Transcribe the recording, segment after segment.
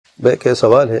بھائی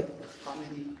سوال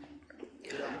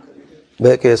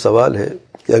ہے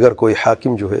کہ اگر کوئی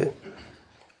حاکم جو ہے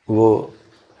وہ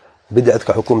بدعت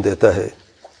کا حکم دیتا ہے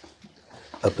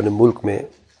اپنے ملک میں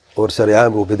اور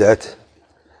سرعام وہ بدعت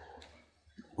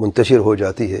منتشر ہو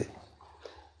جاتی ہے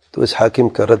تو اس حاکم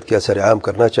کا رد کیا سرعام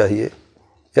کرنا چاہیے؟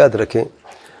 یاد رکھیں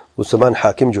مسلمان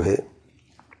حاکم جو ہے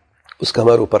اس کا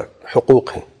ہمارے اوپر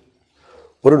حقوق ہیں،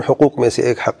 اور ان حقوق میں سے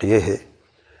ایک حق یہ ہے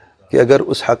کہ اگر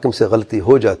اس حاکم سے غلطی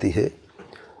ہو جاتی ہے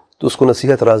تو اس کو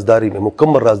نصیحت رازداری میں،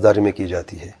 مکمل رازداری میں کی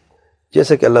جاتی ہے،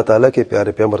 جیسے کہ اللہ تعالیٰ کے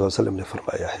پیارے پیغمبر صلی اللہ علیہ وسلم نے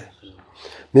فرمایا ہے۔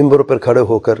 ممبر پر کھڑے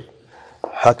ہو کر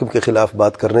حاکم کے خلاف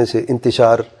بات کرنے سے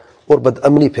انتشار اور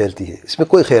بدامنی پھیلتی ہے، اس میں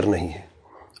کوئی خیر نہیں ہے،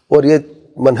 اور یہ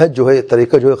منہج جو ہے،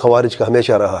 طریقہ جو ہے خوارج کا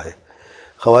ہمیشہ رہا ہے۔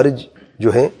 خوارج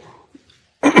جو ہیں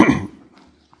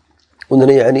انہوں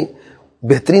نے یعنی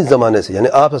بہترین زمانے سے، یعنی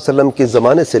آپ صلی اللہ علیہ وسلم کے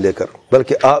زمانے سے لے کر،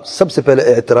 بلکہ آپ سب سے پہلے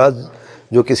اعتراض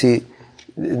جو کسی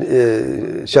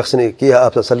شخص نے کیا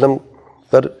آپ صلی اللہ علیہ وسلم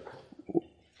پر،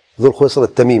 ذوالخویصر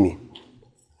التمیمی،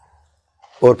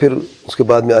 اور پھر اس کے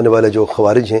بعد میں آنے والے جو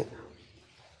خوارج ہیں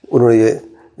انہوں نے یہ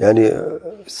یعنی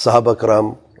صحابہ کرام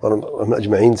اور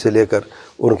اجمعین سے لے کر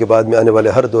ان کے بعد میں آنے والے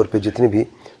ہر دور پہ جتنے بھی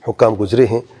حکام گزرے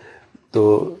ہیں،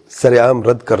 تو سرعام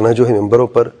رد کرنا جو ہے ممبروں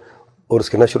پر اور اس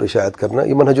کے نشر و اشاعت کرنا،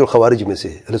 یہ منہج الخوارج میں سے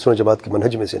ہے، اہل سنت جماعت کے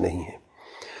منہج میں سے نہیں ہے۔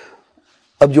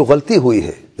 اب جو غلطی ہوئی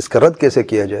ہے اس کا رد کیسے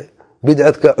کیا جائے؟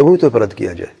 بدعت کا عمومی طور پر رد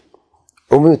کیا جائے،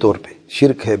 عمومی طور پہ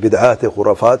شرک ہے، بدعات ہے،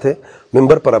 خرافات ہے،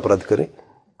 ممبر پر آپ رد کریں۔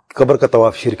 قبر کا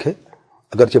طواف شرک ہے،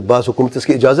 اگرچہ بعض حکومت اس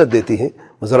کی اجازت دیتی ہیں،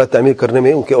 مزارات تعمیر کرنے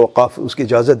میں ان کے اوقاف اس کی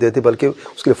اجازت دیتے، بلکہ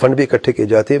اس کے فنڈ بھی اکٹھے کیے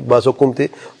جاتے ہیں، بعض حکومتیں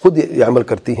خود یہ عمل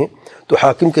کرتی ہیں، تو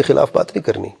حاکم کے خلاف بات نہیں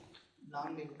کرنی،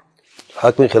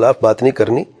 حاکم کے خلاف بات نہیں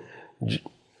کرنی،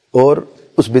 اور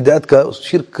اس بدعت کا، اس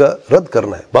شرک کا رد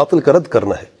کرنا ہے، باطل کا رد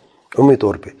کرنا ہے عمومی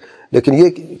طور پہ۔ لیکن یہ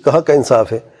کہاں کا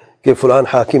انصاف ہے کہ فلان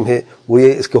حاکم ہے، وہ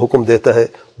یہ اس کے حکم دیتا ہے،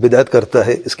 بدعت کرتا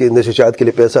ہے، اس کے نشر و اشاعت کے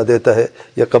لیے پیسہ دیتا ہے،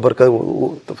 یا قبر کا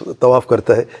طواف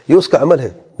کرتا ہے، یہ اس کا عمل ہے،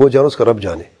 وہ جانے اس کا رب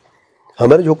جانے۔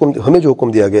 ہمیں جو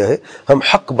حکم دیا گیا ہے ہم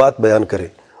حق بات بیان کریں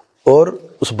اور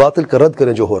اس باطل کا رد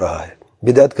کریں جو ہو رہا ہے،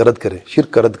 بدعت کا رد کریں،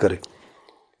 شرک کا رد کریں۔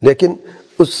 لیکن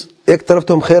اس ایک طرف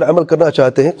تو ہم خیر عمل کرنا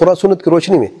چاہتے ہیں قرآن سنت کی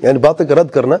روشنی میں، یعنی باطل کا رد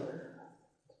کرنا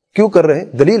کیوں کر رہے ہیں؟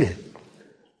 دلیل ہے،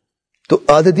 تو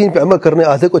آدھے دین پہ عمل کرنے،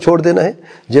 آدھے کو چھوڑ دینا ہے۔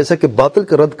 جیسا کہ باطل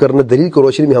کا رد کرنا دلیل کی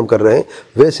روشنی میں ہم کر رہے ہیں،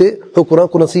 ویسے تو قرآن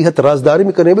کو نصیحت رازداری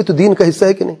میں کرنے بھی تو دین کا حصہ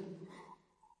ہے کہ نہیں؟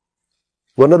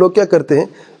 ورنہ لوگ کیا کرتے ہیں،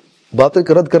 باطل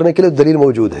کا رد کرنے کے لیے دلیل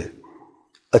موجود ہے،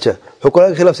 اچھا حکمراں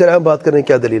کے خلاف سرعام بات کرنے کی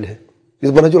کیا دلیل ہے؟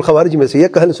 اس منہج الخوارج میں سے یہ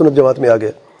اہل سنت جماعت میں آ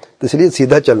گیا، تو اس لیے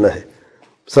سیدھا چلنا ہے،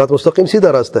 صراط مستقیم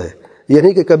سیدھا راستہ ہے، یہ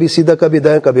نہیں کہ کبھی سیدھا کبھی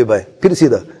دائیں کبھی بائیں پھر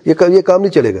سیدھا، یہ کام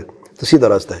نہیں چلے گا، تو سیدھا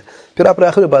راستہ ہے۔ پھر آپ نے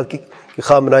آخر میں بات کی کہ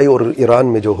خامنائی اور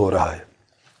ایران میں جو ہو رہا ہے،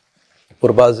 اور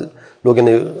بعض لوگ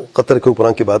نے قطر کے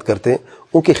حکمران کی بات کرتے ہیں،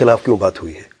 ان کے خلاف کیوں بات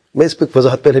ہوئی ہے؟ میں اس پہ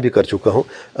وضاحت پہلے بھی کر چکا ہوں۔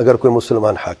 اگر کوئی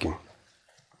مسلمان حاکم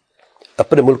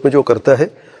اپنے ملک میں جو کرتا ہے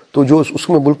تو جو اس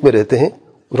میں ملک میں رہتے ہیں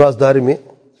رازداری میں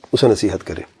اسے نصیحت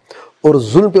کرے، اور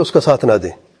ظلم پہ اس کا ساتھ نہ دیں،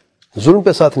 ظلم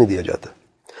پہ ساتھ نہیں دیا جاتا۔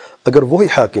 اگر وہی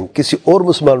حاکم کسی اور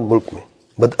مسلمان ملک میں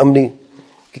بدامنی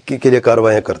کے لیے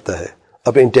کاروائیاں کرتا ہے،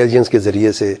 اپنے انٹیلیجنس کے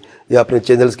ذریعے سے یا اپنے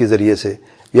چینلز کے ذریعے سے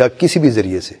یا کسی بھی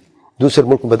ذریعے سے دوسرے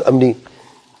ملک میں بدامنی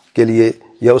کے لیے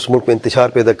یا اس ملک میں انتشار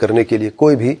پیدا کرنے کے لیے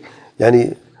کوئی بھی یعنی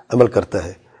عمل کرتا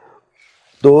ہے،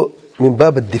 تو من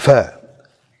باب الدفاع،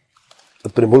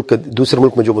 اپنے ملک کا، دوسرے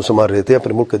ملک میں جو مسلمان رہتے ہیں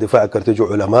اپنے ملک کا دفاع کرتے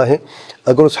جو علماء ہیں،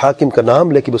 اگر اس حاکم کا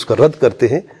نام لے کے اس کا رد کرتے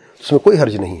ہیں اس میں کوئی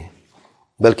حرج نہیں ہے،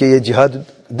 بلکہ یہ جہاد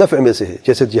دفع میں سے ہے۔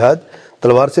 جیسے جہاد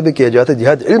تلوار سے بھی کیا جاتا ہے،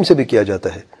 جہاد علم سے بھی کیا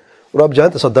جاتا ہے۔ اور آپ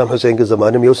جانتے صدام حسین کے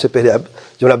زمانے میں، اس سے پہلے اب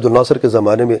جناب عبد الناصر کے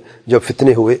زمانے میں جب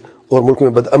فتنے ہوئے اور ملک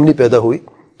میں بدامنی پیدا ہوئی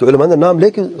تو علماء نے نام لے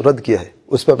کے رد کیا ہے،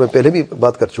 اس پہ میں پہلے بھی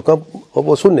بات کر چکا ہوں، اور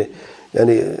وہ سن لیں،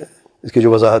 یعنی اس کی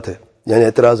جو وضاحت ہے۔ یعنی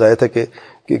اعتراض آیا تھا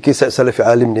کہ کس سلف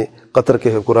عالم نے قطر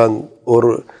کے حکمران اور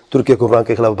ترکی کے حکمران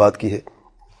کے خلاف بات کی ہے،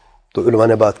 تو علماء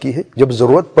نے بات کی ہے، جب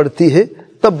ضرورت پڑتی ہے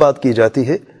تب بات کی جاتی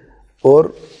ہے، اور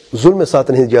ظلم میں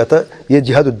ساتھ نہیں جاتا۔ یہ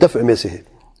جہاد الدفع میں سے ہے،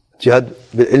 جہاد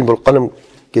بالعلم والقلم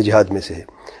کے جہاد میں سے ہے۔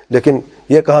 لیکن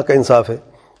یہ کہاں کا انصاف ہے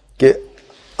کہ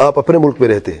آپ اپنے ملک میں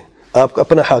رہتے ہیں، آپ کا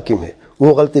اپنا حاکم ہے،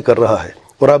 وہ غلطی کر رہا ہے،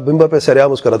 اور آپ ممبر پہ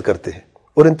سرعام اس کا رد کرتے ہیں،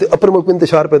 اور اپنے ملک میں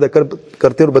انتشار پیدا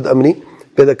کرتے اور بدامنی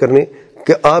پیدا کرنے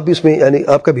کہ آپ بھی اس میں یعنی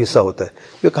آپ کا بھی حصہ ہوتا ہے۔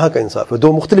 یہ کہاں کا انصاف ہے؟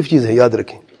 دو مختلف چیزیں ہیں، یاد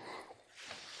رکھیں۔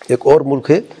 ایک اور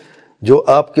ملک ہے جو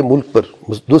آپ کے ملک پر،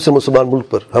 دوسرے مسلمان ملک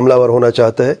پر حملہ آور ہونا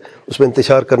چاہتا ہے، اس میں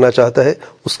انتشار کرنا چاہتا ہے،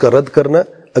 اس کا رد کرنا،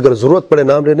 اگر ضرورت پڑے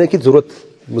نام لینے کی،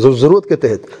 ضرورت کے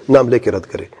تحت نام لے کے رد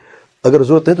کرے۔ اگر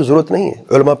ضرورت ہے تو ضرورت نہیں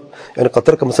ہے. علماء یعنی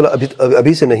قطر کا مسئلہ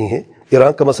ابھی سے نہیں ہے،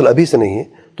 ایران کا مسئلہ ابھی سے نہیں ہے،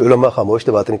 تو علماء خاموش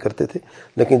تھے، بات نہیں کرتے تھے.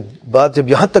 لیکن بات جب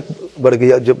یہاں تک بڑھ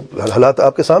گئی، جب حالات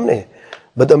آپ کے سامنے ہیں،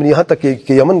 بد امنی یہاں تک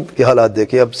کہ یمن کے حالات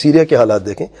دیکھیں، اب سیریا کے حالات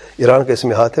دیکھیں، ایران کا اس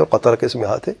میں ہاتھ ہے اور قطر کا اس میں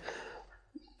ہاتھ ہے.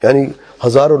 یعنی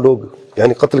ہزاروں لوگ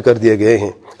یعنی قتل کر دیے گئے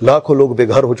ہیں، لاکھوں لوگ بے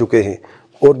گھر ہو چکے ہیں،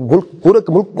 اور ملک پورا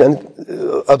ملک یعنی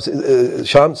اب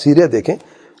شام سیریا دیکھیں،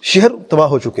 شہر تباہ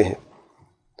ہو چکے ہیں.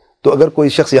 تو اگر کوئی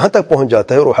شخص یہاں تک پہنچ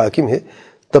جاتا ہے اور وہ حاکم ہے،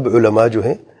 تب علماء جو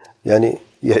ہیں یعنی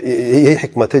یہی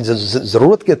حکمت ہے،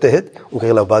 ضرورت کے تحت ان کے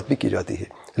خلاف بات بھی کی جاتی ہے.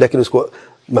 لیکن اس کو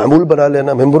معمول بنا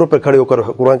لینا، ممبروں پر کھڑے ہو کر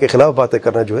قرآن کے خلاف باتیں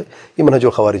کرنا جو ہے، یہ منہج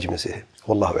الخوارج میں سے ہے.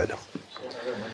 واللہ اعلم.